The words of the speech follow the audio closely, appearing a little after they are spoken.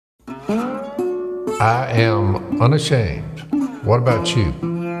I am unashamed. What about you?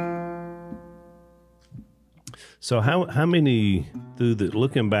 So how many, through the,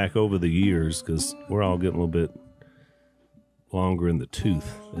 looking back over the years, because we're all getting a little bit longer in the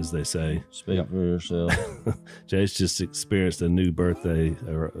tooth, as they say. Speak for yourself. Jase just experienced a new birthday,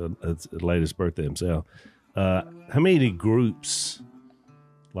 or a latest birthday himself. How many groups,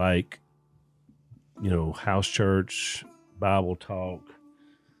 like, house church, Bible talk,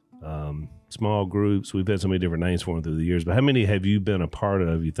 small groups, we've had so many different names for them through the years, but how many have you been a part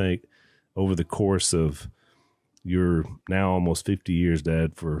of, you think, over the course of your now almost 50 years,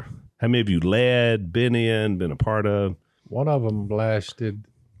 Dad? For how many have you led, been a part of? One of them lasted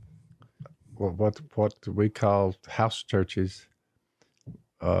what we call house churches.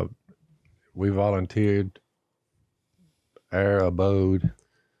 We volunteered our abode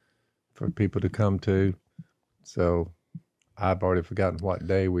for people to come to. So I've already forgotten what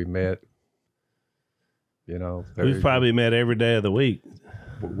day we met. We've probably met every day of the week.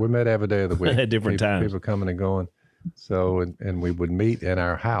 We met every day of the week at different times. People coming and going. So, and we would meet in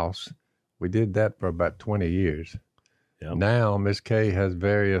our house. We did that for about 20 years. Yep. Now, Miss Kay has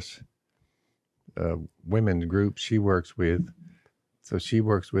various women's groups she works with. So she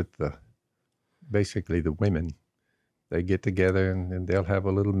works with basically the women. They get together and they'll have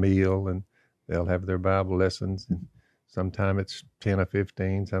a little meal and they'll have their Bible lessons. And sometime it's 10 or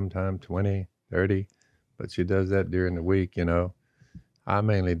 15, sometime 20, 30. But she does that during the week, I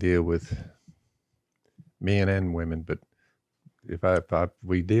mainly deal with men and women, but if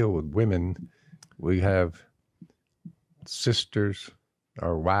we deal with women, we have sisters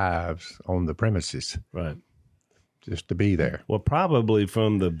or wives on the premises. Right. Just to be there. Well, probably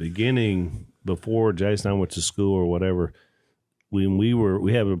from the beginning, before Jase and I went to school or whatever, when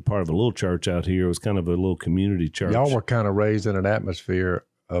we have a part of a little church out here. It was kind of a little community church. Y'all were kind of raised in an atmosphere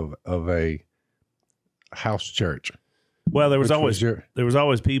of a house church. Well, there was always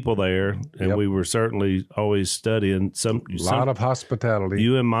people there, and Yep. we were certainly always studying. A lot of hospitality.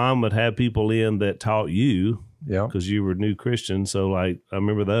 You and Mom would have people in that taught you, Yeah, because you were new Christians. So, like, I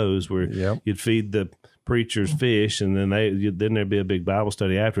remember those where Yep. you'd feed the preachers fish, and then there'd be a big Bible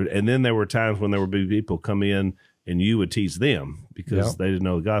study after it. And then there were times when there would be people come in, and you would teach them because Yep. they didn't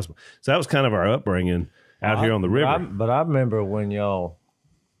know the gospel. So that was kind of our upbringing out here on the river. But I remember when y'all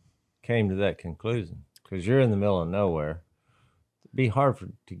came to that conclusion, because you're in the middle of nowhere. It'd be hard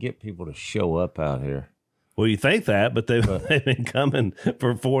to get people to show up out here. Well, you think that, but they've been coming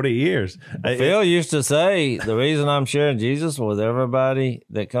for 40 years. Phil used to say, the reason I'm sharing Jesus with everybody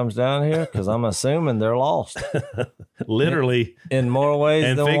that comes down here, because I'm assuming they're lost. Literally. In more ways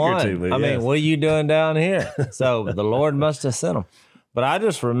and than one. figuratively, I mean, yes. what are you doing down here? So the Lord must have sent them. But I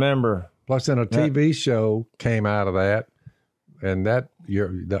just remember. Plus, then a TV show came out of that, and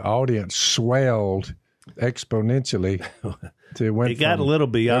the audience swelled exponentially. It got a little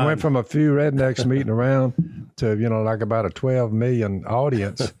beyond. It went from a few rednecks meeting around to, like about a 12 million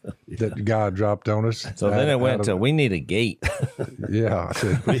audience that God dropped on us. So then it went to, we need a gate. Yeah.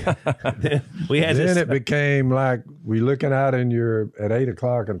 we had Then it became like we looking out at 8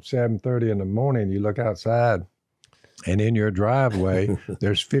 o'clock and 7:30 in the morning, you look outside and in your driveway,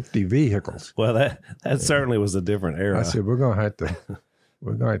 there's 50 vehicles. Well, that certainly was a different era. I said, we're going to have to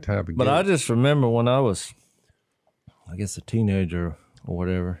have a But gate. I just remember when I was, I guess, a teenager or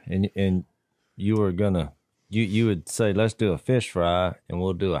whatever, and you were gonna, you would say, let's do a fish fry and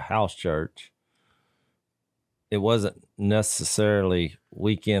we'll do a house church. It wasn't necessarily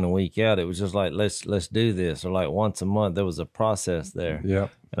week in and week out. It was just like, let's do this, or like once a month. There was a process there. Yeah.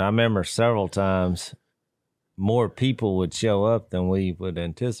 And I remember several times more people would show up than we would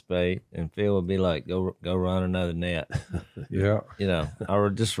anticipate, and Phil would be like, go run another net. Yeah. I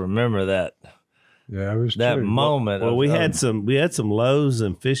would just remember that. Yeah, it was That true. moment. Well, we had some loaves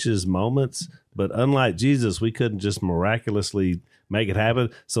and fishes moments, but unlike Jesus, we couldn't just miraculously make it happen.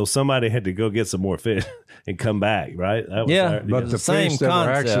 So somebody had to go get some more fish and come back, right? That was But the same fish that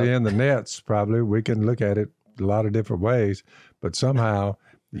were concept. actually in the nets, probably, we can look at it a lot of different ways, but somehow,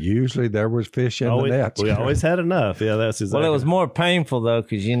 usually there was fish in the nets. We always had enough. Yeah, that's exactly. Well, it was more painful, though,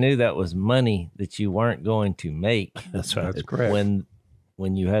 because you knew that was money that you weren't going to make. That's right. That's correct.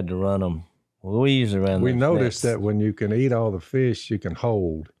 When you had to run them. Well, we usually run We those noticed nets. that when you can eat all the fish you can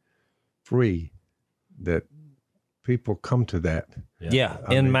hold free, that people come to that. Yeah,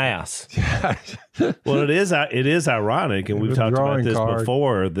 in mass. Well, it is ironic, and we've talked about drawing this card.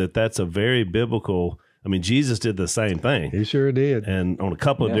 before, that's a very biblical. I mean, Jesus did the same thing. He sure did. And on a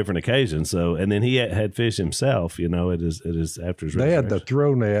couple of different occasions. So, and then he had fish himself. It is after his They had the resurrection.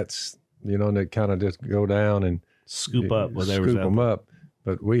 throw nets, and they kind of just go down and Scoop up whatever's scoop out them there. up.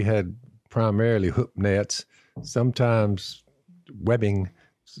 but we had primarily hoop nets, sometimes webbing.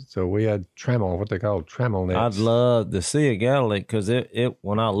 So we had trammel, what they call trammel nets. I'd love to see a Galilee because it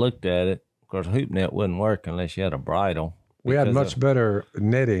when I looked at it, of course, hoop net wouldn't work unless you had a bridle. We had much better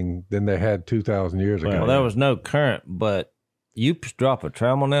netting than they had 2,000 years ago. Well, there was no current, but you drop a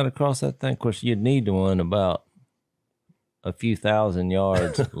trammel net across that thing, of course, you'd need one about a few thousand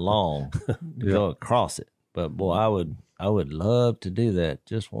yards long to go across it. But boy, I would love to do that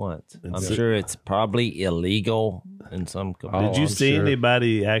just once. I'm sure it's probably illegal in some Did you see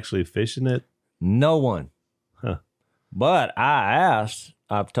anybody actually fishing it? No one. Huh. But I asked,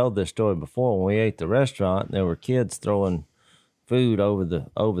 I've told this story before, when we ate at the restaurant, there were kids throwing food over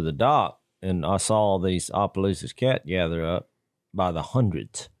the dock, and I saw these Opelousas cat gather up by the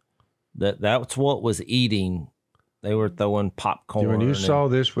hundreds. That's what was eating. They were throwing popcorn. When you saw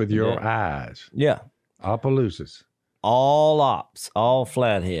this with your eyes. Yeah. Opelousas. All ops, all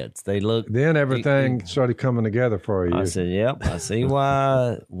flatheads. They look. Then everything started coming together for you. I said, "Yep, I see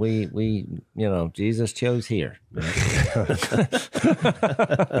why we Jesus chose here."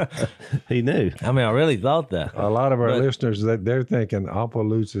 He knew. I mean, I really thought that. A lot of our listeners, they're thinking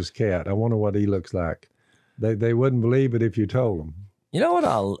Opelousas cat. I wonder what he looks like. They wouldn't believe it if you told them. You know what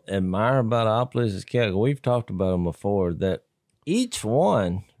I admire about Opelousas cat? We've talked about them before. That each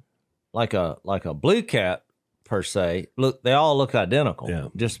one, like a blue cat per se, they all look identical,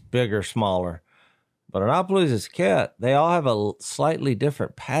 just bigger, smaller. But an Opelousas cat, they all have a slightly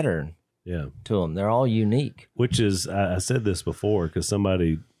different pattern to them. They're all unique. Which is, I said this before because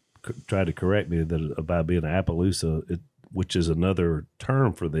somebody tried to correct me about being an Appaloosa, which is another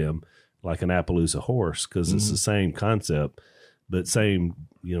term for them, like an Appaloosa horse, because it's the same concept, but same,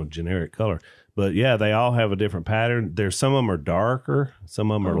 generic color. But yeah, they all have a different pattern. Some of them are darker,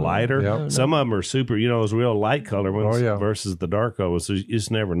 some of them are lighter, some of them are super, those real light color ones versus the dark colors. So you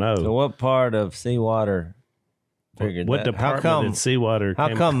just never know. So what part of seawater figured what that? department in seawater?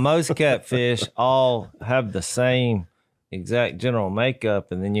 How come most catfish all have the same exact general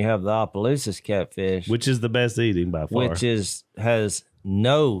makeup, and then you have the Opelousas catfish, which is the best eating by far, which has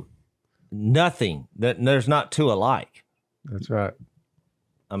nothing that there's not two alike. That's right.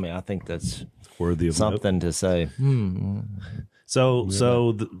 I mean, I think that's worthy of something to say.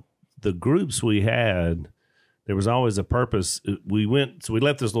 So the groups we had, there was always a purpose. We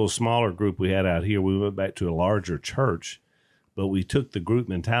left this little smaller group we had out here. We went back to a larger church, but we took the group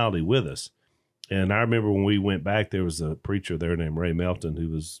mentality with us. And I remember when we went back, there was a preacher there named Ray Melton who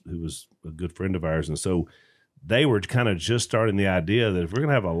was a good friend of ours, and so they were kind of just starting the idea that if we're going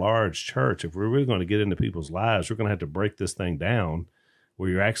to have a large church, if we're really going to get into people's lives, we're going to have to break this thing down where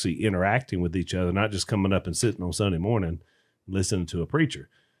you're actually interacting with each other, not just coming up and sitting on Sunday morning listening to a preacher,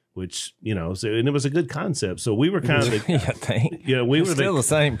 which, and it was a good concept. So we were kind of, we were still the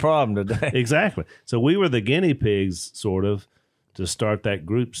same problem today. Exactly. So we were the guinea pigs sort of to start that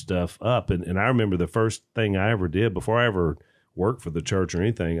group stuff up. And I remember the first thing I ever did before I ever worked for the church or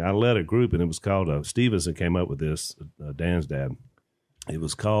anything, I led a group, and it was called, Stevenson came up with this, Dan's dad. It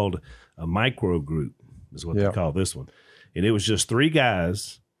was called a micro group is what they call this one. And it was just 3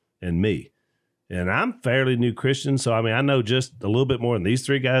 guys and me. And I'm fairly new Christian, so I mean, I know just a little bit more than these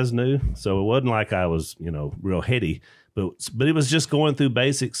 3 guys knew. So it wasn't like I was, real heady, but it was just going through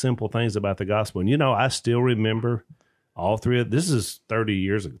basic, simple things about the gospel. And, I still remember all 3 of, this is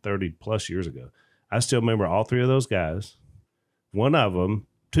 30 plus years ago. I still remember all 3 of those guys. One of them,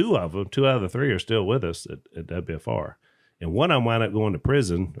 2 out of the 3 are still with us at WFR. And one of them wound up going to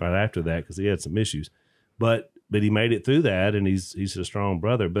prison right after that because he had some issues. But he made it through that, and he's a strong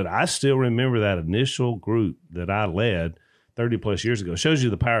brother. But I still remember that initial group that I led 30 plus years ago. It shows you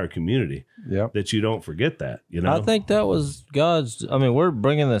the power of community. That you don't forget that. I think that was God's. I mean, we're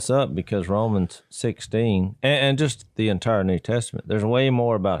bringing this up because Romans 16 and just the entire New Testament. There's way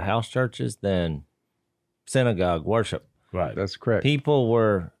more about house churches than synagogue worship. Right, that's correct. People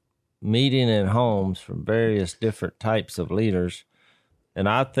were meeting in homes from various different types of leaders, and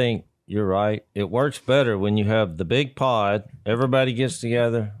I think you're right. It works better when you have the big pod. Everybody gets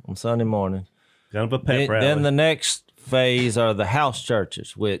together on Sunday morning. Kind of a pep rally. Then the next phase are the house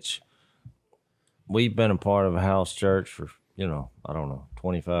churches, which we've been a part of a house church for, I don't know,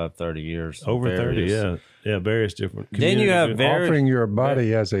 25, 30 years. Over 30, yeah. Various different. Then you have offering your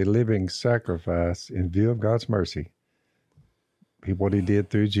body as a living sacrifice in view of God's mercy. What he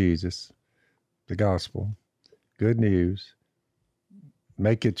did through Jesus, the gospel, good news.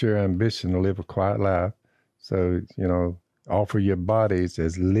 Make it your ambition to live a quiet life. So, offer your bodies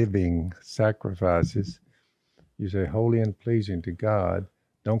as living sacrifices. You say, holy and pleasing to God.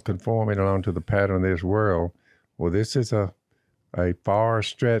 Don't conform it along to the pattern of this world. Well, this is a a far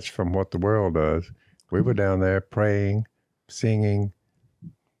stretch from what the world does. We were down there praying, singing,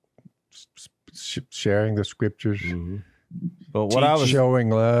 sharing the scriptures, But what I was showing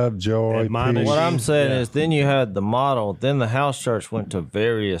love, joy, peace. What I'm saying is, then you had the model. Then the house church went to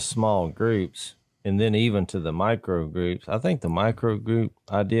various small groups, and then even to the micro groups. I think the micro group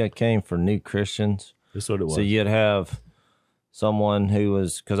idea came for new Christians. That's what it was. So you'd have someone who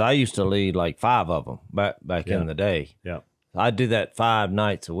was, because I used to lead like 5 of them back in the day. Yeah. I'd do that 5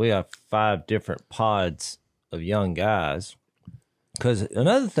 nights a week. I have 5 different pods of young guys. Because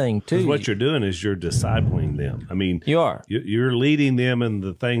another thing too, what you're doing is you're discipling them. I mean, you are. You're leading them in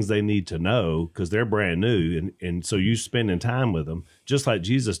the things they need to know because they're brand new, and so you spending time with them, just like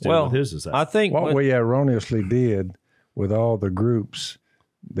Jesus did with his disciples. I think what we erroneously did with all the groups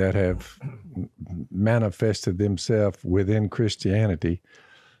that have manifested themselves within Christianity,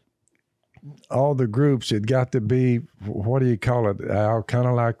 all the groups, it got to be, what do you call it, Al? Kind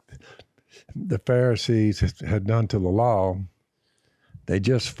of like the Pharisees had done to the law. They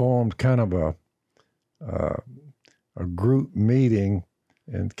just formed kind of a group meeting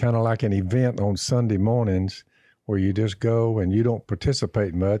and kind of like an event on Sunday mornings where you just go and you don't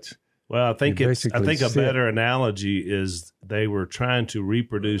participate much. Well, I think a better analogy is they were trying to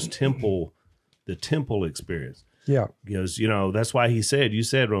reproduce the temple experience. Yeah. Because, that's why you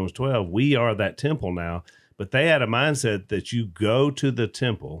said Romans 12, we are that temple now, but they had a mindset that you go to the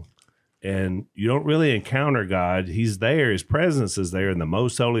temple and you don't really encounter God. He's there. His presence is there in the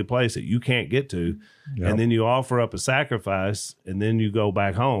most holy place that you can't get to. Yep. And then you offer up a sacrifice, and then you go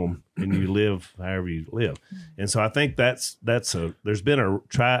back home and you live however you live. And so I think there's been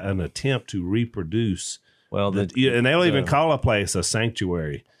an attempt to reproduce. Well, and they'll even call a place a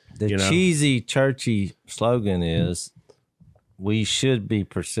sanctuary. The cheesy, churchy slogan is, we should be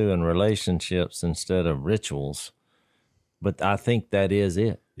pursuing relationships instead of rituals. But I think that is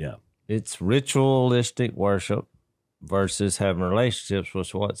it. Yeah. It's ritualistic worship versus having relationships, which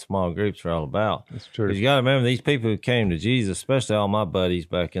is what small groups are all about. That's true. Because you got to remember, these people who came to Jesus, especially all my buddies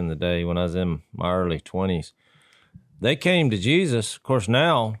back in the day when I was in my early 20s, they came to Jesus. Of course,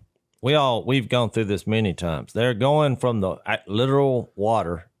 now we've gone through this many times. They're going from the literal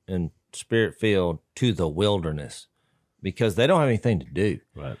water and spirit-filled to the wilderness because they don't have anything to do.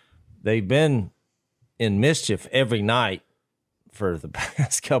 Right. They've been in mischief every night for the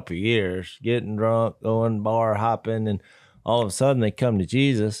past couple of years, getting drunk, going bar hopping, and all of a sudden they come to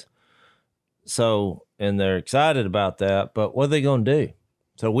Jesus. So, and they're excited about that, but what are they going to do?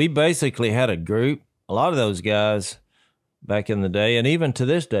 So we basically had a group, a lot of those guys back in the day, and even to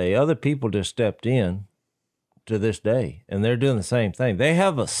this day, other people just stepped in to this day, and they're doing the same thing. They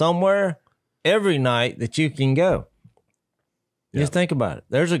have a somewhere every night that you can go. Just think about it.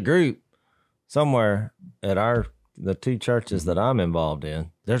 There's a group somewhere at the 2 churches that I'm involved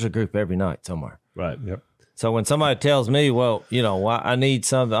in. There's a group every night somewhere. Right. Yep. So when somebody tells me, well, I need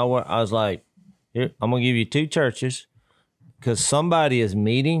something, I was like, here, I'm going to give you 2 churches because somebody is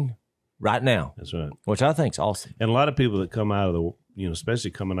meeting right now. That's right. Which I think is awesome. And a lot of people that come out of especially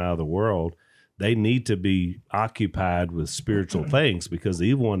coming out of the world, they need to be occupied with spiritual things because the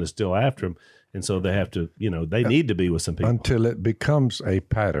evil one is still after them. And so they have to, they need to be with some people. Until it becomes a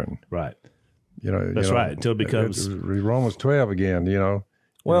pattern. Right. That's right. Until it becomes Romans 12 again,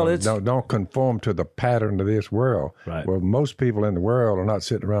 Well, don't conform to the pattern of this world. Right. Well, most people in the world are not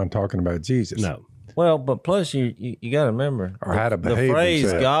sitting around talking about Jesus. No. Well, but plus you got to remember or how to behave the phrase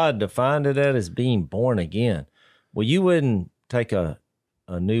themselves. God defined it as being born again. Well, you wouldn't take a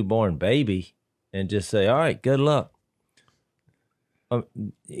newborn baby and just say, all right, good luck.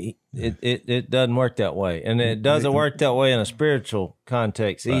 It doesn't work that way. And it doesn't work that way in a spiritual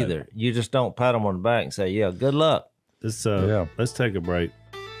context either. You just don't pat them on the back and say, yeah, good luck. Let's take a break.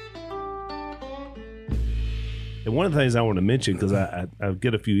 And one of the things I want to mention, because I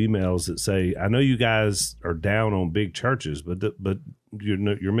get a few emails that say, I know you guys are down on big churches, but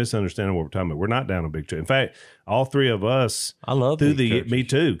you're misunderstanding what we're talking about. We're not down on big churches. In fact, all 3 of us, I love through big churches. Me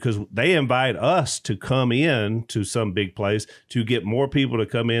too, because they invite us to come in to some big place to get more people to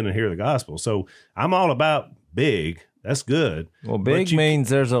come in and hear the gospel. So I'm all about big. That's good. Well, big means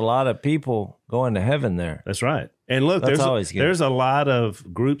there's a lot of people going to heaven there. That's right. And look, there's a lot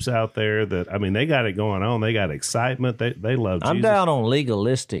of groups out there that, they got it going on. They got excitement. They love Jesus. I'm down on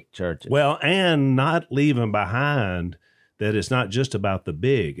legalistic churches. Well, and not leaving behind that it's not just about the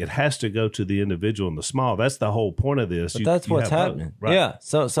big. It has to go to the individual and the small. That's the whole point of this. But that's what's happening. Right. Yeah.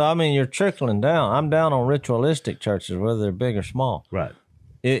 So you're trickling down. I'm down on ritualistic churches, whether they're big or small. Right.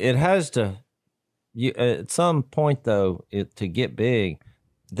 It has to, at some point, though, to get big,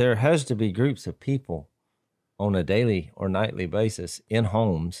 there has to be groups of people on a daily or nightly basis in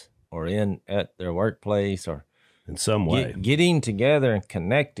homes or at their workplace or in some way. Getting together and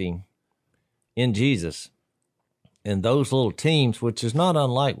connecting in Jesus. And those little teams, which is not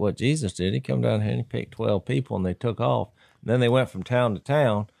unlike what Jesus did. He come down here and he picked 12 people and they took off. And then they went from town to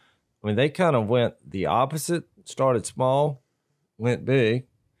town. I mean, they kind of went the opposite, started small, went big.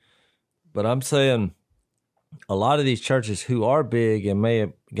 But I'm saying a lot of these churches who are big and may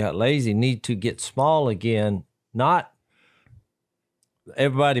have got lazy need to get small again, not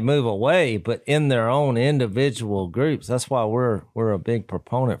everybody move away, but in their own individual groups. That's why we're a big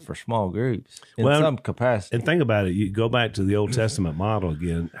proponent for small groups in some capacity. And think about it. You go back to the Old Testament model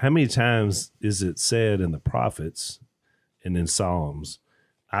again. How many times is it said in the prophets and in Psalms,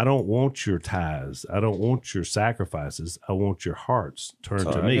 I don't want your tithes. I don't want your sacrifices. I want your hearts turned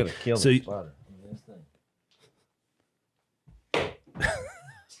to me. I gotta kill the spider.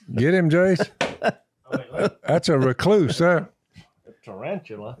 Get him, Jase. That's a recluse, sir.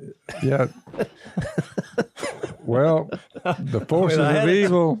 Tarantula. Yeah. Well, the forces of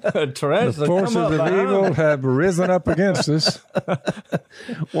evil, have risen up against us.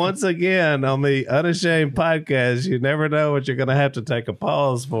 Once again, on the Unashamed podcast, you never know what you're going to have to take a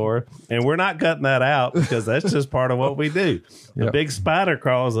pause for, and we're not cutting that out because that's just part of what we do. The big spider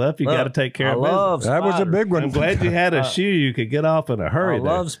crawls up, you got to take care of business. That was a big one. I'm glad you had a shoe you could get off in a hurry. I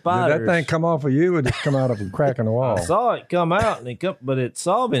love spiders. Did that thing come off of you, or did it come out of a crack in the wall? I saw it come out, but it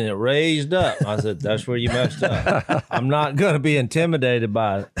saw me and it raised up. I said, "That's where you messed up." I'm not going to be intimidated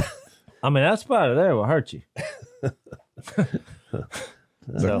by it. I mean, that spider there will hurt you.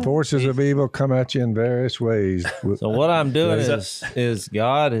 The forces of evil come at you in various ways. So what I'm doing is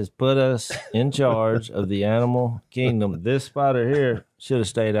God has put us in charge of the animal kingdom. This spider here should have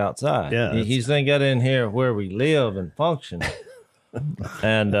stayed outside. Yeah, he's then got in here where we live and function.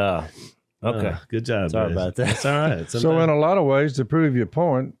 And okay, good job. Sorry about that. It's all right. So in a lot of ways, to prove your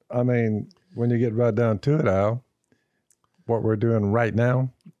point, I mean, when you get right down to it, Al, what we're doing right now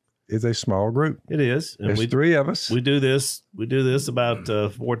is a small group. It is. And There's three of us. We do this about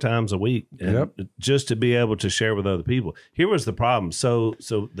 4 times a week, and just to be able to share with other people. Here was the problem. So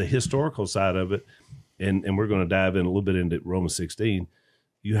the historical side of it, and we're going to dive in a little bit into Romans 16.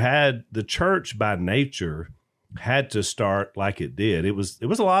 You had the church by nature had to start like it did. It was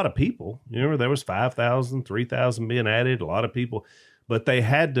a lot of people. You remember there was 5,000, 3,000 being added, a lot of people, but they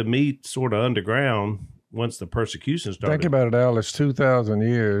had to meet sort of underground once the persecution started. Think about it, Al. It's 2,000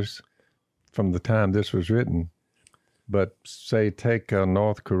 years from the time this was written. But say take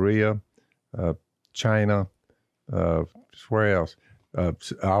North Korea, China, where else?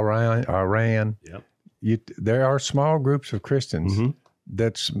 Iran. Yep. There are small groups of Christians. Mm-hmm.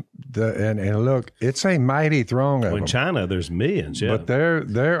 And look, it's a mighty throng of them. In China, there's millions. Yeah, but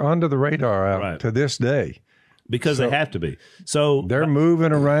they're under the radar out to this day. Because they have to be. So they're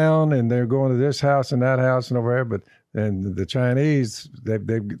moving around and they're going to this house and that house and over there. And the Chinese, they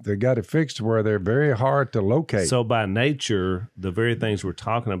got it fixed to where they're very hard to locate. So by nature, the very things we're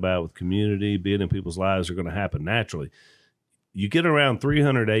talking about with community, being in people's lives, are going to happen naturally. You get around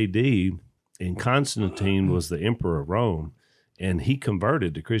 300 AD, and Constantine was the emperor of Rome, and he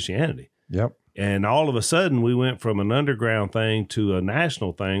converted to Christianity. Yep. And all of a sudden, we went from an underground thing to a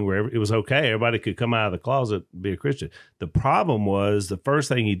national thing where it was okay. Everybody could come out of the closet and be a Christian. The problem was the first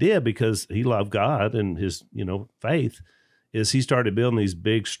thing he did, because he loved God and his, faith, is he started building these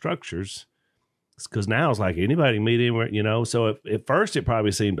big structures. Because now it's like anybody can meet anywhere, So at first, it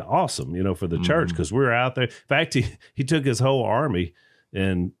probably seemed awesome, for the church, because we're out there. In fact, he took his whole army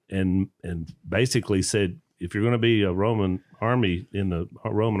and basically said, if you're going to be a Roman army in the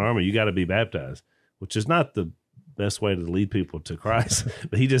Roman army, you got to be baptized, which is not the best way to lead people to Christ.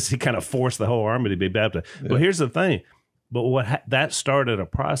 But he kind of forced the whole army to be baptized. Yeah. But here's the thing. But that started a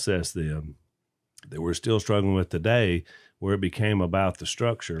process then that we're still struggling with today, where it became about the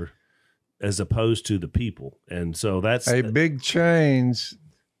structure as opposed to the people. And so that's a big change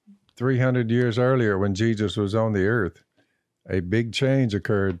 300 years earlier when Jesus was on the earth. A big change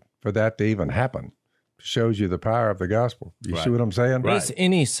occurred for that to even happen. Shows you the power of the gospel. You see what I'm saying? Right. It's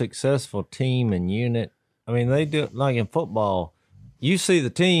any successful team and unit. I mean, they do it like in football. You see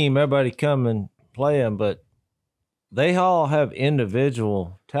the team, everybody come and play them, but they all have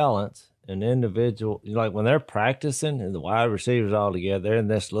individual talents and individual, like when they're practicing and the wide receivers all together, they're in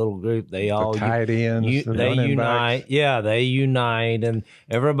this little group. They all tight ends, they unite. Backs. Yeah, they unite, and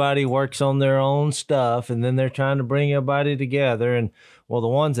everybody works on their own stuff, and then they're trying to bring everybody together. And well, the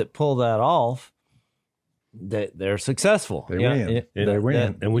ones that pull that off, they're successful. They win. They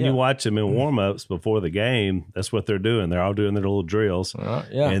win. And when you watch them in warm-ups before the game, that's what they're doing. They're all doing their little drills.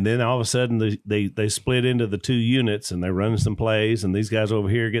 And then all of a sudden they split into the two units and they're running some plays, and these guys over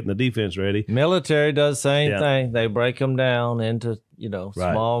here getting the defense ready. Military does the same thing. They break them down into,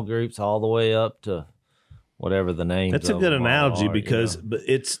 small groups all the way up to whatever the names. That's a good analogy because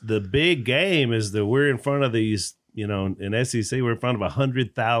it's the big game is that we're in front of these, in SEC, we're in front of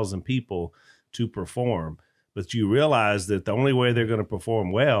 100,000 people to perform. But you realize that the only way they're going to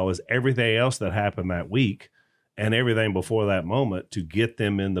perform well is everything else that happened that week and everything before that moment to get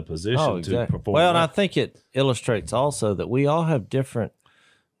them in the position to perform well. And I think it illustrates also that we all have different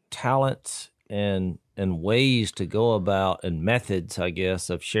talents and ways to go about, and methods, I guess,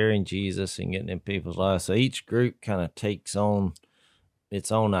 of sharing Jesus and getting in people's lives. So each group kind of takes on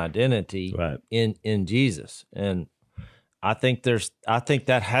its own identity in Jesus. And I think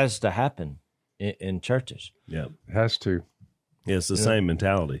that has to happen in churches. Yeah, it has to. Yeah, it's the same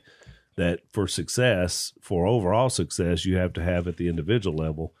mentality that for overall success, you have to have at the individual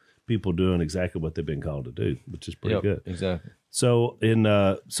level people doing exactly what they've been called to do, which is pretty good. Exactly. So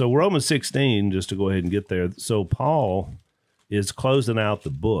so Romans 16, just to go ahead and get there. So Paul is closing out the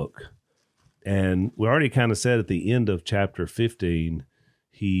book, and we already kind of said at the end of chapter 15,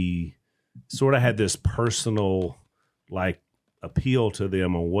 he sort of had this personal appeal to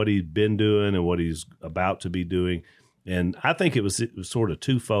them on what he'd been doing and what he's about to be doing. And I think it was sort of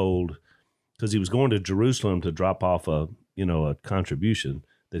twofold, because he was going to Jerusalem to drop off a contribution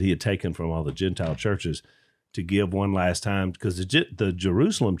that he had taken from all the Gentile churches to give one last time, because the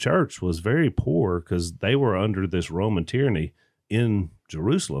Jerusalem church was very poor because they were under this Roman tyranny in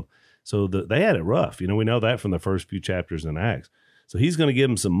Jerusalem. So they had it rough. We know that from the first few chapters in Acts. So he's going to give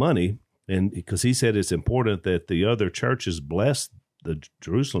them some money, and because he said it's important that the other churches bless the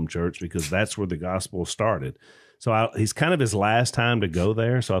Jerusalem church because that's where the gospel started. So he's kind of his last time to go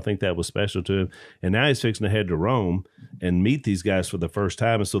there. So I think that was special to him. And now he's fixing to head to Rome and meet these guys for the first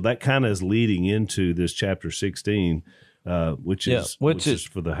time. And so that kind of is leading into this chapter 16, which is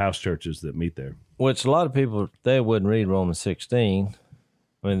for the house churches that meet there. Which a lot of people, they wouldn't read Romans 16.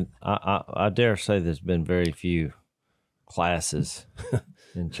 I mean, I dare say there's been very few classes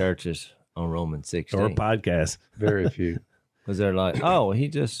in churches on Romans 16. Or podcasts. Very few. Because they're like, oh, he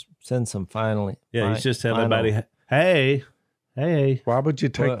just sends some finally. Yeah, he's just telling everybody, hey. Why would you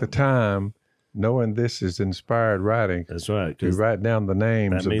take the time, knowing this is inspired writing? That's right. To write down the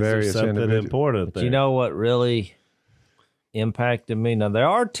names of various individuals. Important. But you know what really impacted me? Now, there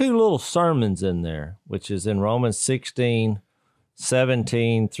are two little sermons in there, which is in Romans 16,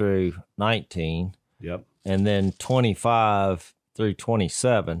 17 through 19. Yep. And then 25 through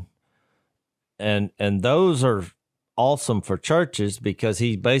 27. And those are awesome for churches, because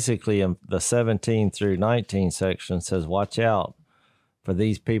he basically in the 17 through 19 section says, watch out for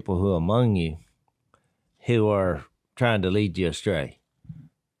these people who are among you who are trying to lead you astray.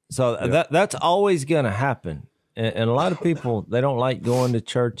 So that's always going to happen. And a lot of people, they don't like going to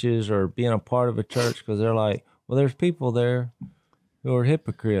churches or being a part of a church because they're like, well, there's people there who are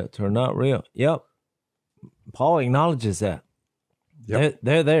hypocrites or not real. Yep. Paul acknowledges that. Yep.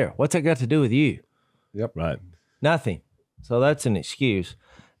 They're there. What's that got to do with you? Yep. Right. Nothing. So that's an excuse.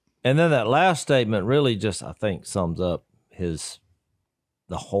 And then that last statement really just, I think, sums up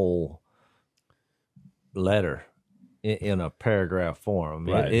the whole letter in a paragraph form.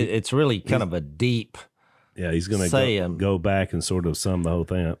 Right. It's really kind of a deep he's going to go back and sort of sum the whole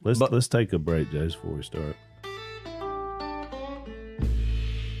thing up. Let's take a break, Jase, before we start.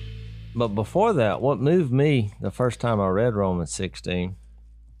 But before that, what moved me the first time I read Romans 16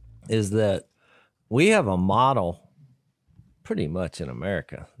 is that we have a model pretty much in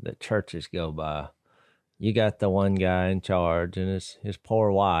America that churches go by. You got the one guy in charge and his poor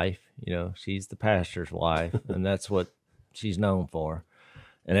wife, she's the pastor's wife, and that's what she's known for.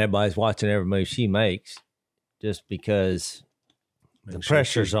 And everybody's watching every move she makes just because the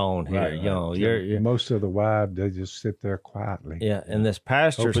pressure's on here. You're most of the wives, they just sit there quietly. Yeah, and this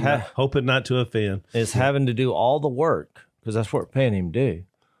pastor's hoping not to offend is having to do all the work because that's what we're paying him to do.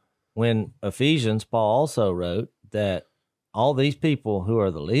 When Ephesians, Paul also wrote that all these people who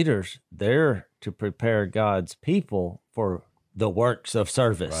are the leaders, they're to prepare God's people for the works of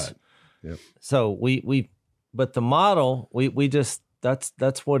service. Right. Yep. So but the model, we just,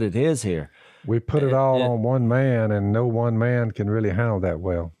 that's what it is here. We put it all on one man, and no one man can really handle that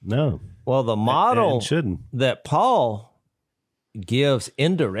well. No. Well, the model shouldn't. That Paul gives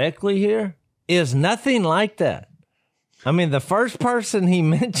indirectly here is nothing like that. I mean, the first person he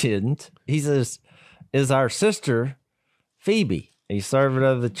mentioned, he says, is our sister, Phoebe, a servant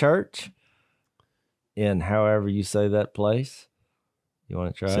of the church. in however you say that place. You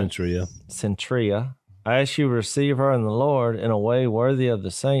want to try Centria. Centria. I ask you to receive her in the Lord in a way worthy of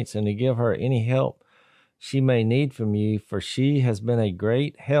the saints and to give her any help she may need from you, for she has been a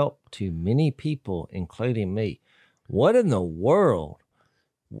great help to many people, including me. What in the world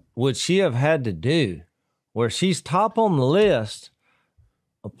would she have had to do where she's top on the list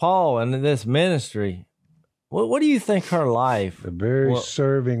of Paul and this ministry? What do you think her life? A very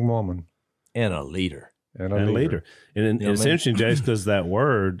serving woman. And a leader. And a leader. And it's interesting, Jase, because that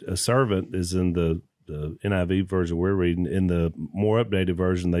word, a servant, is in the NIV version we're reading. In the more updated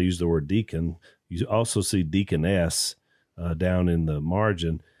version, they use the word deacon. You also see deaconess down in the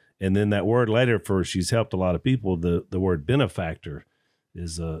margin. And then that word later for she's helped a lot of people, the word benefactor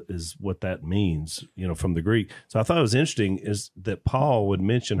is what that means, from the Greek. So I thought it was interesting is that Paul would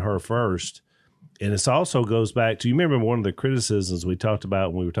mention her first. And it also goes back to, you remember one of the criticisms we talked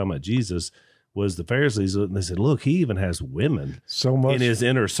about when we were talking about Jesus was the Pharisees, and they said, look, he even has women so much in his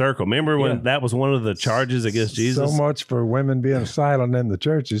inner circle. Remember when that was one of the charges against Jesus? So much for women being silent in the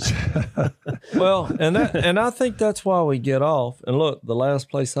churches. Well, and I think that's why we get off. And look, the last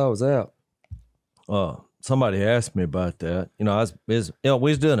place I was at, somebody asked me about that. We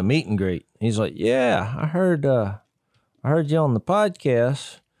was doing a meet and greet. He's like, yeah, I heard you on the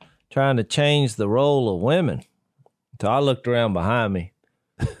podcast trying to change the role of women. So I looked around behind me.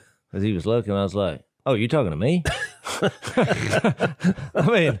 As he was looking, I was like, oh, you talking to me? I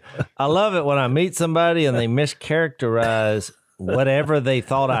mean, I love it when I meet somebody and they mischaracterize whatever they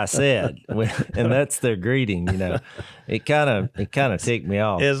thought I said. And that's their greeting, It kind of ticked me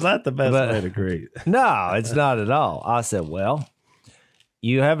off. It's not the best way to greet. No, it's not at all. I said, well,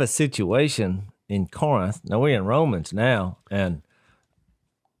 you have a situation in Corinth. Now, we're in Romans now, and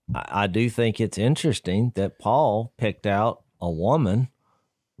I do think it's interesting that Paul picked out a woman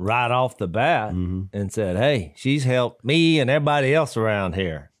right off the bat and said, hey, she's helped me and everybody else around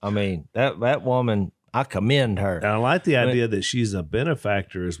here. I mean, that woman, I commend her. And I like the idea that she's a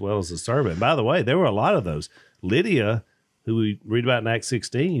benefactor as well as a servant. By the way, there were a lot of those. Lydia, who we read about in Acts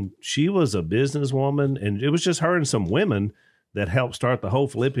 16, she was a businesswoman, and it was just her and some women that helped start the whole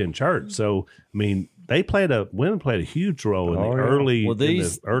Philippian church. So, I mean, women played a huge role in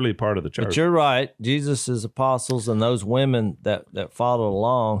the early part of the church. But you're right. Jesus' apostles and those women that followed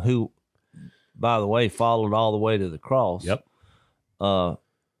along, who, by the way, followed all the way to the cross. Yep. And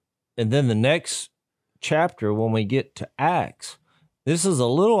then the next chapter, when we get to Acts, this is a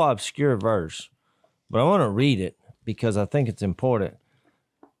little obscure verse, but I want to read it because I think it's important.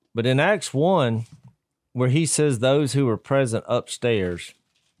 But in Acts 1, where he says those who were present upstairs,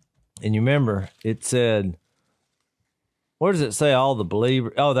 and you remember it said, where does it say all the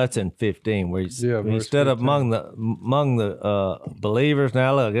believers? Oh, that's in 15, where he stood up among the believers.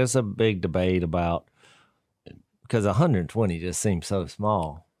 Now, look, it's a big debate about, because 120 just seems so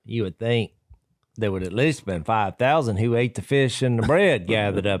small. You would think there would at least been 5,000 who ate the fish and the bread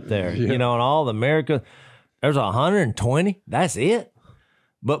gathered up there, and all the miracles. There's 120. That's it.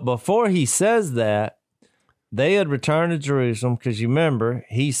 But before he says that, they had returned to Jerusalem because you remember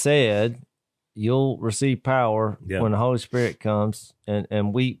he said, you'll receive power when the Holy Spirit comes.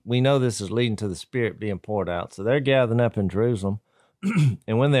 And we know this is leading to the Spirit being poured out. So they're gathering up in Jerusalem.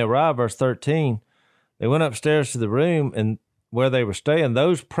 And when they arrived, verse 13, they went upstairs to the room and where they were staying.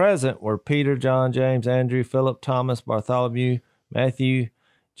 Those present were Peter, John, James, Andrew, Philip, Thomas, Bartholomew, Matthew,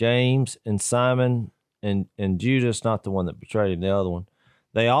 James, and Simon, and Judas, not the one that betrayed him, the other one.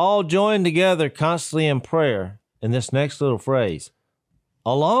 They all joined together constantly in prayer. And this next little phrase,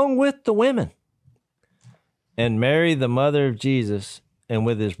 along with the women, and Mary, the mother of Jesus, and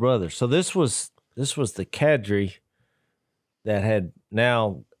with his brothers. So this was the cadre that had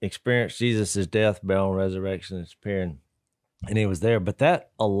now experienced Jesus' death, burial, and resurrection, and appearing, and he was there. But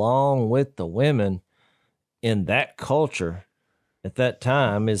that, along with the women in that culture at that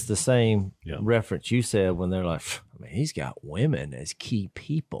time, is the same reference you said when they're like, I mean, he's got women as key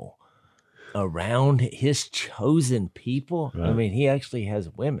people around his chosen people. Right. I mean, he actually has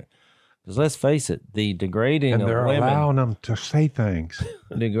women. Because let's face it, the degrading of women. And they're allowing them to say things.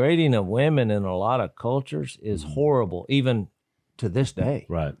 Degrading of women in a lot of cultures is horrible, even to this day.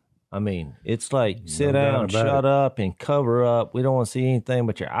 Right. I mean, it's like sit down, shut up, and cover up. We don't want to see anything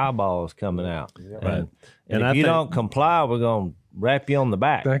but your eyeballs coming out. Yeah. Right. And if you don't comply, we're going to wrap you on the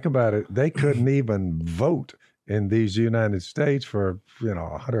back. Think about it. They couldn't even vote in these United States for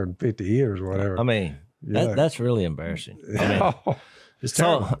 150 years or whatever. I mean, that's really embarrassing. I mean, It's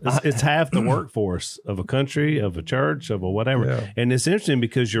terrible. It's half the workforce of a country, of a church, of a whatever. Yeah. And it's interesting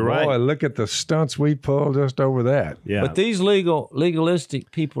because you're Boy, right. look at the stunts we pulled just over that. Yeah. But these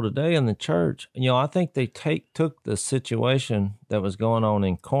legalistic people today in the church, I think they took the situation that was going on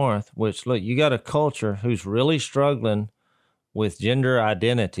in Corinth, which, look, you got a culture who's really struggling with gender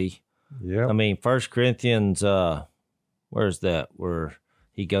identity. Yeah. I mean, 1 Corinthians, where's that? Where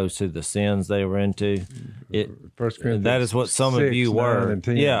he goes through the sins they were into. 1 Corinthians that is what some 6, of you 9, were. and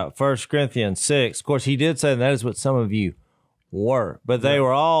 10. Yeah, 1 Corinthians 6. Of course, he did say that is what some of you were, but they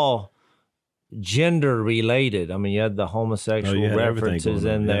were all gender related. I mean, you had the homosexual references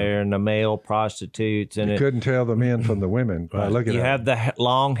in there and the male prostitutes. And you couldn't tell the men from the women by looking you at have the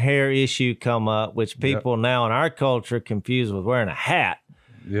long hair issue come up, which people now in our culture confuse with wearing a hat.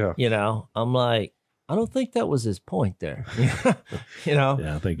 Yeah. I'm like, I don't think that was his point there.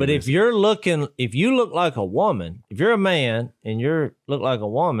 Yeah, I think. But if you look like a woman, if you're a man and you look like a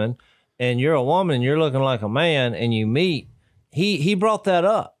woman, and you're a woman and you're looking like a man, and you meet, he brought that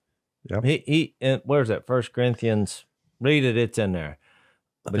up. Yep. He and where's that? 1 Corinthians. Read it. It's in there.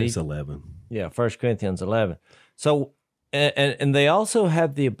 I think it's 11. Yeah, 1 Corinthians 11. So, and they also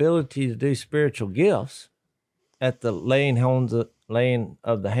have the ability to do spiritual gifts at the laying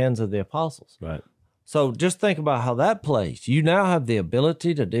of the hands of the apostles. Right. So just think about how that plays. You now have the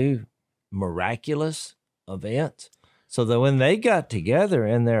ability to do miraculous events. So that when they got together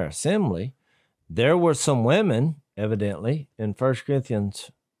in their assembly, there were some women, evidently, in 1 Corinthians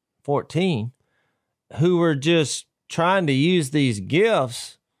 14, who were just trying to use these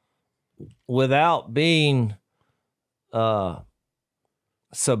gifts without being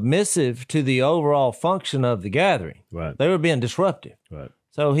submissive to the overall function of the gathering. Right. They were being disruptive. Right.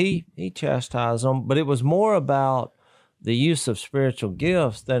 So he chastised them, but it was more about the use of spiritual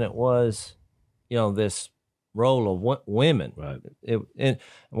gifts than it was, this role of women. Right. And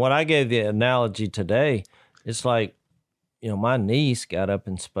what I gave the analogy today, it's like, my niece got up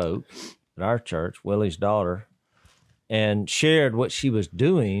and spoke at our church, Willie's daughter, and shared what she was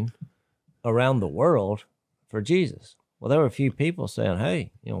doing around the world for Jesus. Well, there were a few people saying,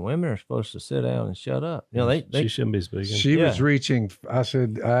 "Hey, women are supposed to sit down and shut up." She shouldn't be speaking. She was reaching. I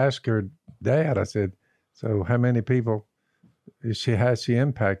asked her dad. I said, "So how many people has she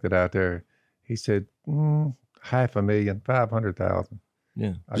impacted out there?" He said, 500,000, 500,000.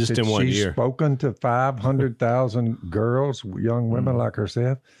 Yeah, just in 1 year. She's spoken to 500,000 girls, young women like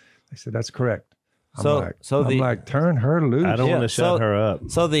herself. They said that's correct. I'm like, turn her loose. I don't want to shut her up.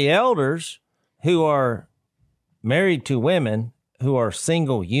 So the elders who are married to women who are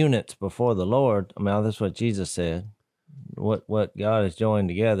single units before the Lord. I mean, that's what Jesus said. What God has joined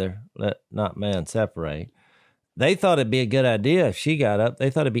together, let not man separate. They thought it'd be a good idea if she got up. They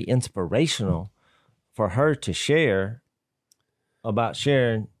thought it'd be inspirational for her to share about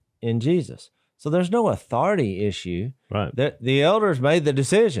sharing in Jesus. So there's no authority issue. Right. The elders made the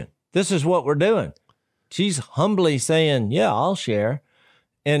decision. This is what we're doing. She's humbly saying, yeah, I'll share.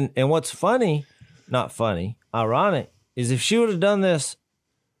 And what's ironic, is if she would have done this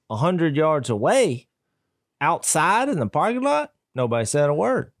 100 yards away, outside in the parking lot, nobody said a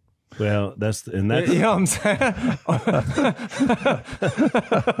word. Well, that's you know what I'm saying?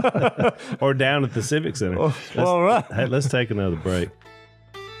 Or down at the Civic Center. Right. Hey, let's take another break.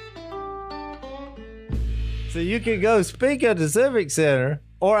 So you can go speak at the Civic Center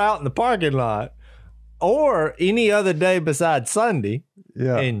or out in the parking lot or any other day besides Sunday,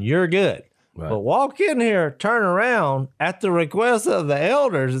 and you're good. Right. But walk in here, turn around at the request of the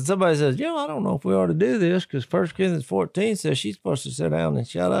elders, and somebody says, I don't know if we ought to do this because 1 Corinthians 14 says she's supposed to sit down and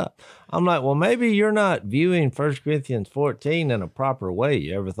shut up. I'm like, well, maybe you're not viewing 1 Corinthians 14 in a proper way.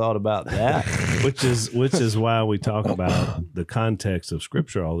 You ever thought about that? which is why we talk about the context of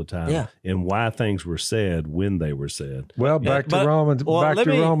Scripture all the time and why things were said when they were said. Well, back to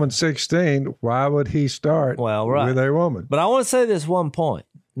Romans 16, why would he start with a woman? But I want to say this one point.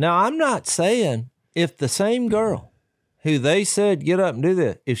 Now, I'm not saying if the same girl who they said, get up and do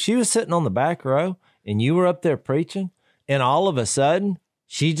this, if she was sitting on the back row and you were up there preaching and all of a sudden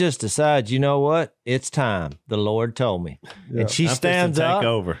she just decides, you know what, it's time. The Lord told me. Yeah. And she stands up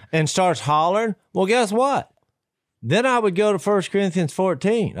and starts hollering. Well, guess what? Then I would go to 1 Corinthians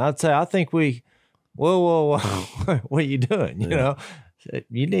 14. I'd say, I think whoa, what are you doing? You know?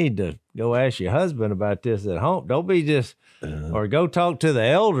 You need to go ask your husband about this at home. Don't be just, or go talk to the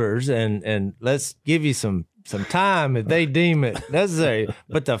elders and let's give you some time if they deem it necessary.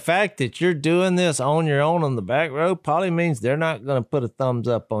 But the fact that you're doing this on your own on the back row probably means they're not going to put a thumbs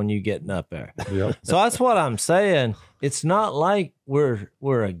up on you getting up there. Yep. So that's what I'm saying. It's not like we're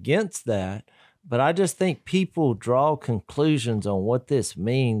against that, But I just think people draw conclusions on what this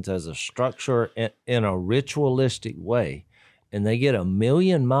means as a structure in a ritualistic way. And they get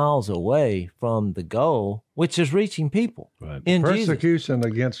 1,000,000 miles away from the goal, which is reaching people in Jesus. Persecution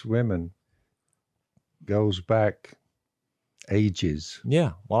against women goes back ages.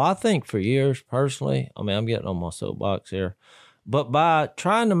 Yeah. Well, I think for years, personally, I mean, I'm getting on my soapbox here, but by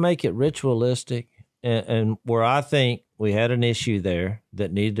trying to make it ritualistic and where I think we had an issue there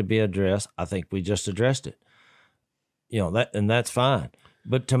that needed to be addressed, I think we just addressed it. And that's fine.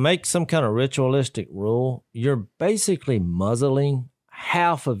 But to make some kind of ritualistic rule, you're basically muzzling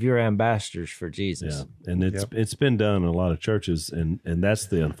half of your ambassadors for Jesus. Yeah, and it's been done in a lot of churches, and that's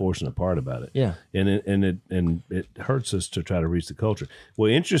the unfortunate part about it. Yeah, and it hurts us to try to reach the culture.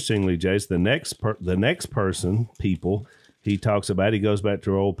 Well, interestingly, Jase, the next person, people he talks about, he goes back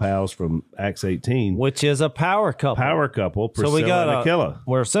to our old pals from Acts 18, which is a power couple. Priscilla and Aquila.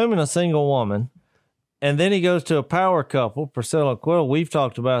 We're assuming a single woman. And then he goes to a power couple, Priscilla and Aquila. We've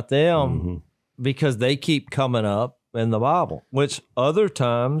talked about them because they keep coming up in the Bible, which other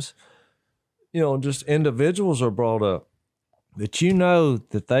times, just individuals are brought up. But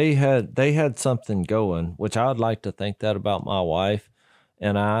that they had something going, which I'd like to think that about my wife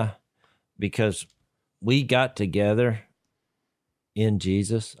and I, because we got together in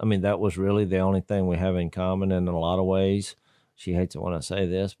Jesus. I mean, that was really the only thing we have in common in a lot of ways. She hates it when I say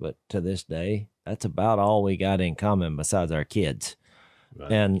this, but to this day, that's about all we got in common besides our kids.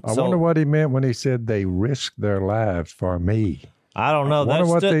 Right. And I wonder what he meant when he said they risked their lives for me. I don't know.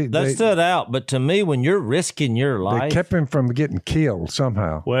 That stood out. But to me, when you're risking your life, they kept him from getting killed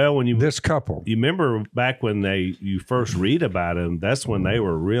somehow. Well, this couple, you remember back when you first read about him, that's when they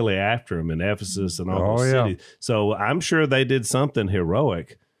were really after him in Ephesus and all those cities. So I'm sure they did something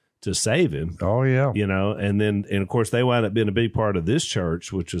heroic to save him. Oh, yeah. And of course, they wound up being a big part of this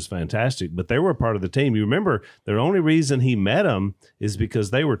church, which was fantastic, but they were part of the team. You remember, the only reason he met them is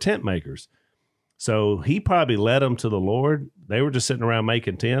because they were tent makers. So he probably led them to the Lord. They were just sitting around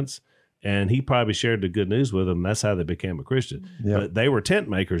making tents, and he probably shared the good news with them. That's how they became a Christian. Yep. But they were tent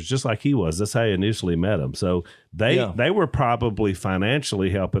makers just like he was. That's how he initially met them. So they were probably financially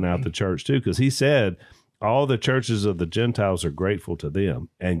helping out the church too, because he said, all the churches of the Gentiles are grateful to them,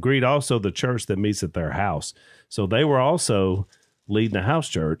 and greet also the church that meets at their house. So they were also leading a house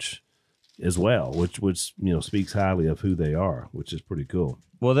church as well, which speaks highly of who they are, which is pretty cool.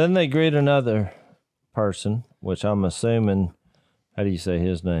 Well, then they greet another person, which I'm assuming, how do you say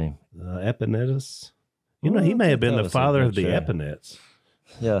his name? Epinetus. He may have been the father of the Epinets.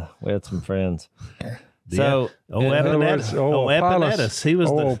 Yeah, we had some friends. Epinetus. He was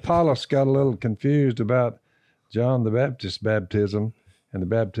Apollos got a little confused about John the Baptist's baptism and the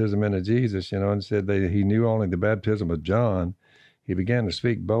baptism into Jesus, and said he knew only the baptism of John. He began to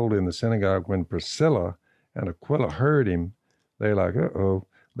speak boldly in the synagogue. When Priscilla and Aquila heard him, they're like, uh-oh.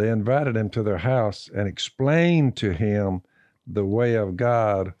 They invited him to their house and explained to him the way of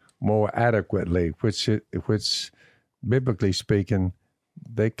God more adequately, which biblically speaking,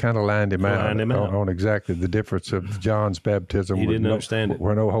 they kind of lined him out on exactly the difference of John's baptism. He didn't understand it.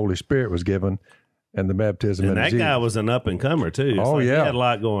 Where no Holy Spirit was given, and the baptism and in that Jesus. Guy was an up-and-comer, too. He had a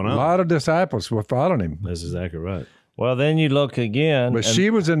lot going on. A lot of disciples were following him. That's exactly right. Well, then you look again. But she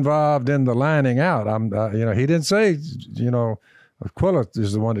was involved in the lining out. He didn't say, Aquila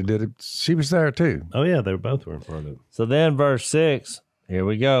is the one that did it. She was there, too. Oh, yeah, they both were in front of it. So then verse 6, here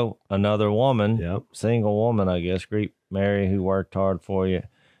we go. Another woman, single woman, I guess, greet Mary, who worked hard for you.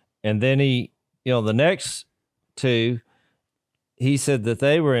 And then he, the next two, he said that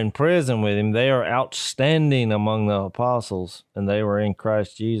they were in prison with him. They are outstanding among the apostles, and they were in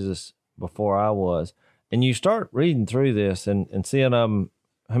Christ Jesus before I was. And you start reading through this and seeing how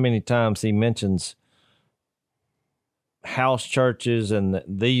many times he mentions house churches and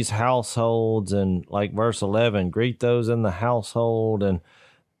these households, and like verse 11, greet those in the household, and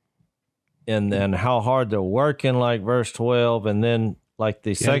how hard they're working, like verse 12, and then like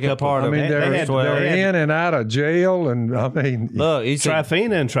the second part of verse 12. They're in and out of jail, and look,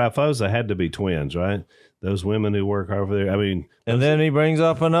 Tryphena and Tryphosa had to be twins, right? Those women who work over there. And then he brings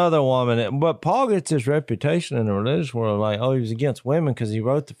up another woman. But Paul gets his reputation in the religious world like, he was against women because he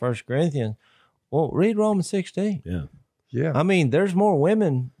wrote the 1 Corinthians. Well, read Romans 16. Yeah. Yeah. There's more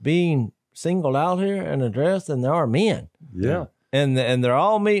women being singled out here and addressed than there are men. Yeah. And they're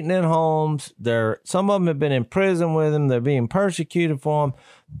all meeting in homes. Some of them have been in prison with them. They're being persecuted for them.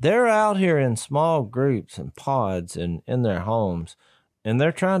 They're out here in small groups and pods and in their homes, and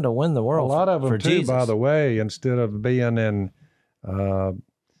they're trying to win the world. A lot of them for too, Jesus. by the way, instead of being in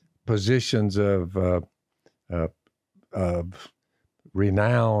positions of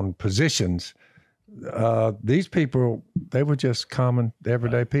renowned positions, These people, they were just common,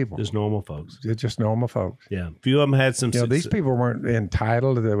 everyday people. Just normal folks. They're just normal folks. Yeah. A few of them had some. These people weren't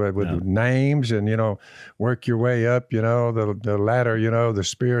entitled with names and, work your way up, the ladder, the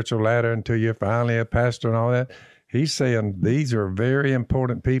spiritual ladder until you're finally a pastor and all that. He's saying these are very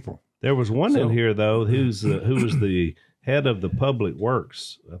important people. There was one in here, though, who was the head of the public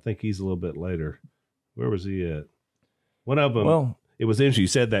works. I think he's a little bit later. Where was he at? One of them. Well, it was interesting you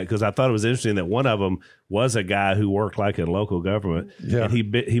said that because I thought it was interesting that one of them was a guy who worked like in local government. Yeah. And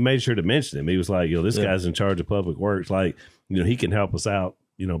he made sure to mention him. He was like, this guy's in charge of public works. Like, he can help us out,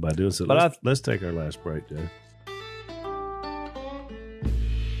 by doing so. But let's take our last break, Jay.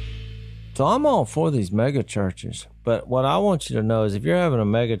 So I'm all for these mega churches. But what I want you to know is if you're having a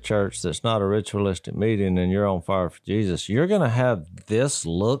mega church that's not a ritualistic meeting and you're on fire for Jesus, you're going to have this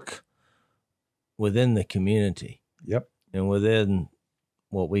look within the community. Yep. And within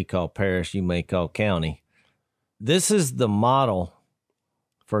what we call parish, you may call county. This is the model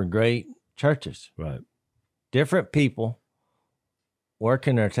for great churches. Right. Different people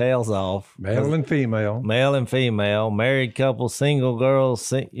working their tails off. Male and female. Male and female, married couple, single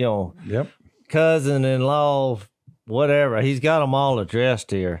girls, Yep. cousin-in-law, whatever. He's got them all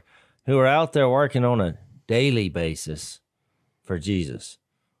addressed here, who are out there working on a daily basis for Jesus.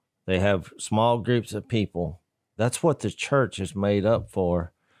 They have small groups of people. That's what the church is made up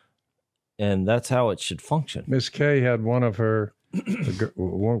for, and that's how it should function. Miss Kay had one of her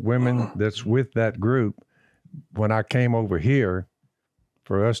women that's with that group. When I came over here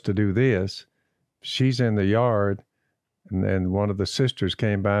for us to do this, she's in the yard, and then one of the sisters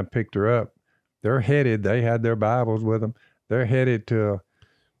came by and picked her up. They had their Bibles with them. They're headed to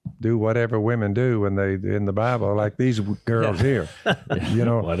do whatever women do when they in the Bible, like these girls here.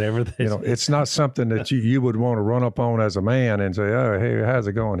 Whatever they it's not something that you would want to run up on as a man and say, "Oh, hey, how's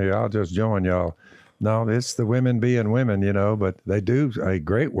it going here? I'll just join y'all." No, it's the women being women, but they do a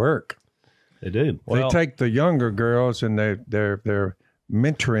great work. They do. They take the younger girls and they're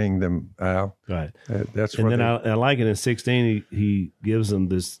mentoring them, Al. Right. That's and what. Then I like it in 16. He gives them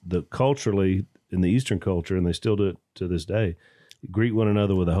the culturally in the Eastern culture, and they still do it to this day. Greet one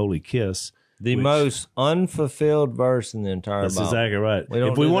another with a holy kiss. The most unfulfilled verse in the entire Bible. That's exactly right.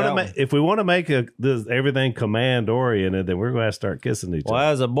 If we want to make everything command oriented, then we're going to start kissing each other.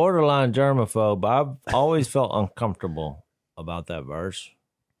 Well, as a borderline germaphobe, I've always felt uncomfortable about that verse,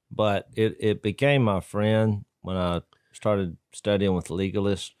 but it became my friend when I started studying with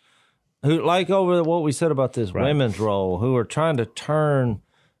legalists who, like over what we said about this women's role, who are trying to turn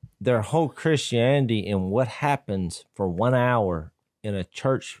their whole Christianity in what happens for 1 hour in a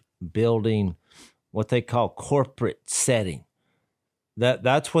church building, what they call corporate setting.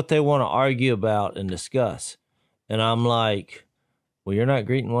 That's what they want to argue about and discuss. And I'm like, well, you're not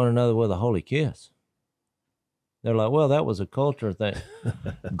greeting one another with a holy kiss. They're like, well, that was a culture thing.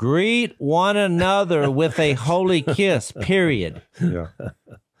 Greet one another with a holy kiss, period. Yeah.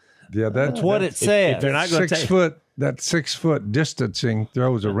 Yeah, that's what it says. If they're not going to take that 6 foot distancing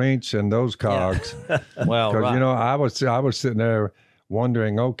throws a wrench in those cogs. Well, because I was sitting there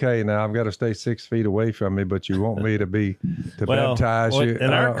wondering, okay, now I've got to stay 6 feet away from me, but you want me to baptize you.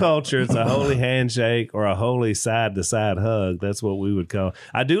 In our culture, it's a holy handshake or a holy side to side hug. That's what we would call.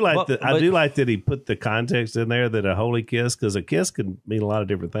 I do like that he put the context in there that a holy kiss, because a kiss can mean a lot of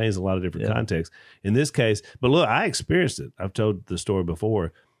different things, a lot of different contexts. In this case, but look, I experienced it. I've told the story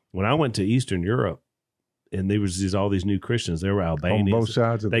before. When I went to Eastern Europe, and there was all these new Christians, they were Albanians. On both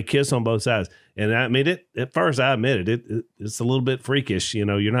sides. They kiss on both sides. And I mean, at first I admit it's a little bit freakish. You're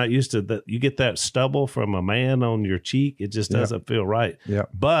not used to that. You get that stubble from a man on your cheek. It just doesn't feel right. Yeah.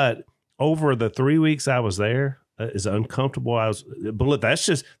 But over the 3 weeks I was there, as uncomfortable but look,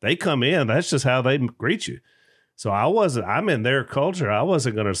 they come in. That's just how they greet you. So I'm in their culture. I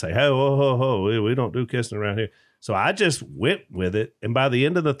wasn't going to say, hey, whoa, we don't do kissing around here. So I just went with it. And by the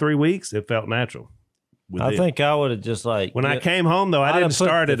end of the 3 weeks, it felt natural. I think I would have just when I came home, though, I didn't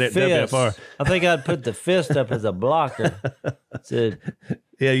start it at WFR. I think I'd put the fist up as a blocker. Said,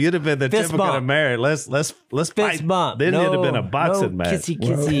 yeah, you'd have been the typical American. Let's fist fight. Bump. Then it'd have been a boxing match.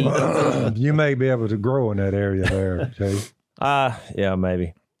 Kissy. Well, you may be able to grow in that area there, Jay. Yeah,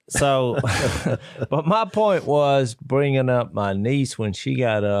 maybe. So, but my point was bringing up my niece when she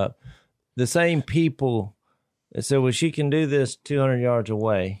got up. The same people that said, well, she can do this 200 yards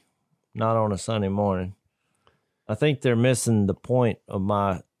away, not on a Sunday morning. I think they're missing the point of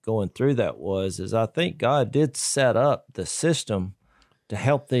my going through that is I think God did set up the system to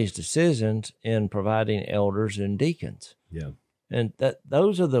help these decisions in providing elders and deacons. Yeah. And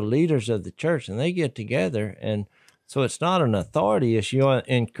those are the leaders of the church, and they get together. And So it's not an authority issue.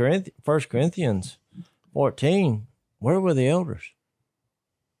 In 1 Corinthians 14, where were the elders?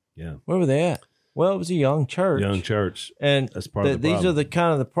 Yeah. Where were they at? Well, it was a young church. Young church. And that's part of the these problem. are the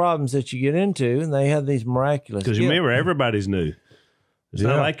kind of the problems that you get into, and they have these miraculous Because gifts. remember, everybody's new. It's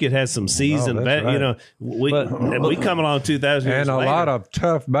not like it has some seasoned, that's right. you know. We come along 2,000 years And a later. lot of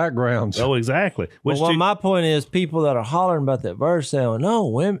tough backgrounds. Oh, exactly. Well, my point is, people that are hollering about that verse saying, "No,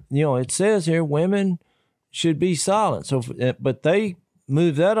 women," it says here, women should be silent. So, but they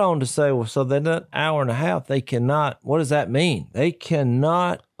move that on to say, well, so then that hour and a half, they cannot. What does that mean? They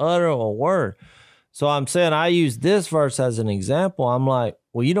cannot utter a word. So I'm saying I use this verse as an example. I'm like,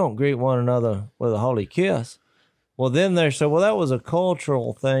 well, you don't greet one another with a holy kiss. Well, then they say, well, that was a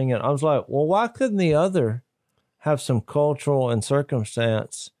cultural thing. And I was like, well, why couldn't the other have some cultural and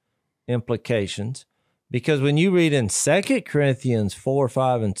circumstance implications? Because when you read in 2 Corinthians 4,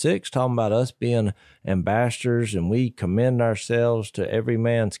 5, and 6, talking about us being ambassadors and we commend ourselves to every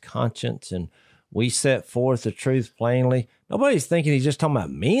man's conscience and we set forth the truth plainly, nobody's thinking he's just talking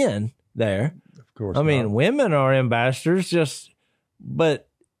about men there. Of course I mean, women are ambassadors, but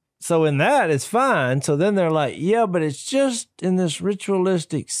so in that, it's fine. So then they're like, yeah, but it's just in this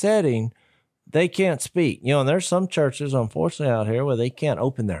ritualistic setting, they can't speak. And there's some churches, unfortunately, out here where they can't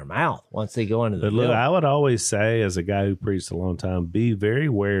open their mouth once they go into the building. Look, I would always say, as a guy who preached a long time, be very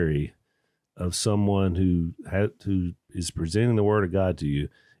wary of someone who is presenting the word of God to you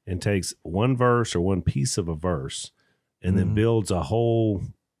and takes one verse or one piece of a verse and then builds a whole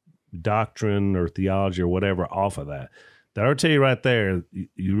doctrine or theology or whatever off of that. I'll tell you right there,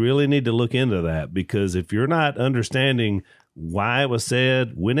 you really need to look into that, because if you're not understanding why it was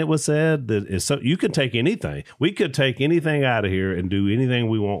said, when it was said, you can take anything. We could take anything out of here and do anything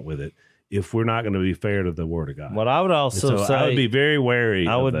we want with it if we're not going to be fair to the Word of God. What I would also say, I would be very wary.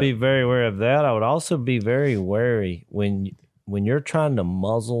 I would be very aware of that. I would also be very wary when you're trying to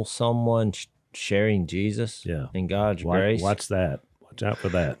muzzle someone sharing Jesus and God's grace. Watch that. Watch out for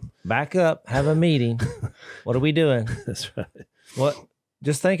that. Back up, have a meeting. What are we doing? That's right.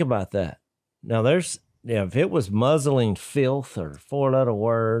 Just think about that. Now, if it was muzzling filth or four-letter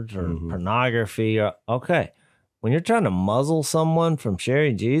words or pornography, okay. When you're trying to muzzle someone from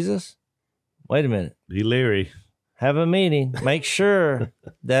sharing Jesus, wait a minute. Be leery. Have a meeting. Make sure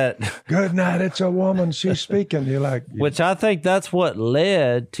that... Good night, it's a woman. She's speaking. You're like... Which I think that's what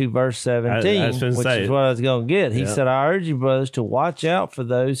led to verse 17, which is what I was going to get. He said, I urge you, brothers, to watch out for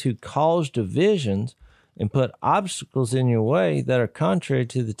those who cause divisions and put obstacles in your way that are contrary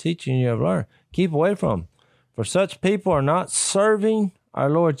to the teaching you have learned. Keep away from them. For such people are not serving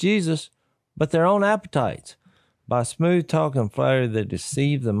our Lord Jesus, but their own appetites. By smooth talk and flattery, they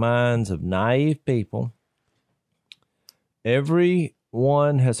deceive the minds of naive people.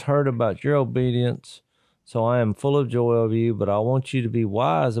 Everyone has heard about your obedience, so I am full of joy over you, but I want you to be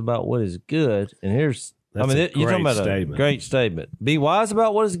wise about what is good. And you're talking about a great statement. Be wise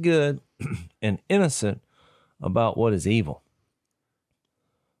about what is good and innocent about what is evil.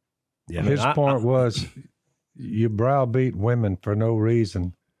 Yeah. His point was, you browbeat women for no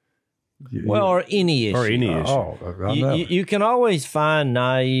reason. Or any issue. Or any issue. You can always find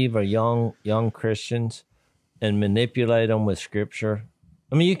naive or young Christians and manipulate them with Scripture.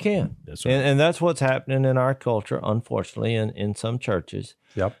 I mean, you can. That's right. And that's what's happening in our culture, unfortunately, in some churches.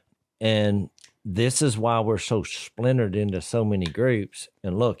 Yep. And this is why we're so splintered into so many groups.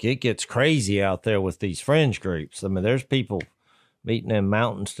 And look, it gets crazy out there with these fringe groups. I mean, there's people meeting in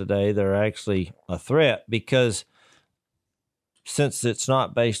mountains today that are actually a threat, because since it's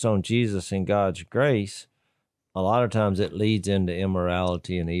not based on Jesus and God's grace, a lot of times it leads into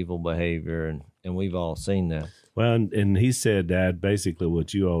immorality and evil behavior, and we've all seen that. Well, and he said, Dad, basically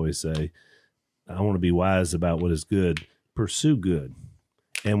what you always say, I want to be wise about what is good. Pursue good.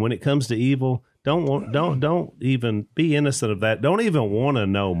 And when it comes to evil, don't even be innocent of that. Don't even want to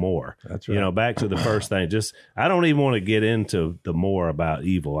know more. That's right. Back to the first thing. I don't even want to get into the more about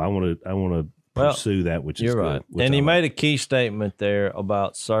evil. I want to pursue that which is you're good. Right. And he made a key statement there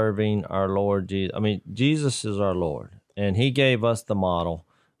about serving our Lord Jesus. I mean, Jesus is our Lord, and he gave us the model.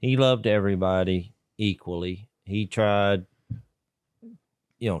 He loved everybody equally. He tried,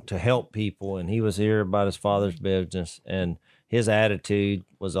 to help people, and he was here about his Father's business, and his attitude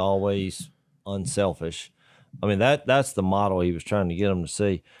was always unselfish. I mean, that's the model he was trying to get them to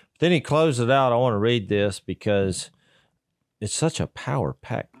see. But then he closed it out. I want to read this because it's such a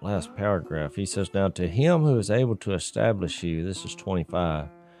power-packed last paragraph. He says, now to him who is able to establish you, this is 25,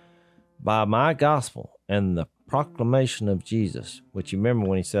 by my gospel and the proclamation of Jesus, which you remember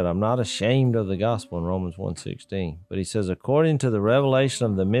when he said, I'm not ashamed of the gospel in Romans 1:16. But he says, according to the revelation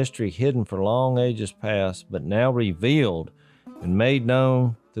of the mystery hidden for long ages past, but now revealed and made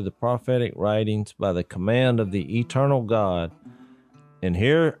known through the prophetic writings by the command of the eternal God. And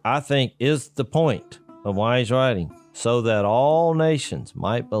here, I think, is the point of why he's writing, so that all nations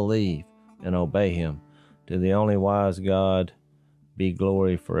might believe and obey him. To the only wise God be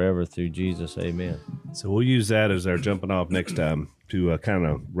glory forever through Jesus. Amen. So we'll use that as our jumping off next time to kind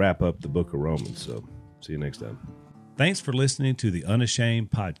of wrap up the book of Romans. So see you next time. Thanks for listening to the Unashamed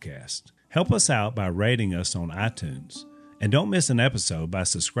podcast. Help us out by rating us on iTunes. And don't miss an episode by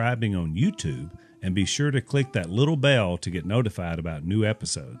subscribing on YouTube, and be sure to click that little bell to get notified about new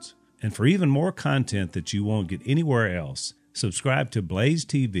episodes. And for even more content that you won't get anywhere else, subscribe to Blaze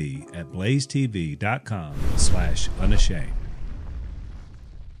TV at blazetv.com/unashamed.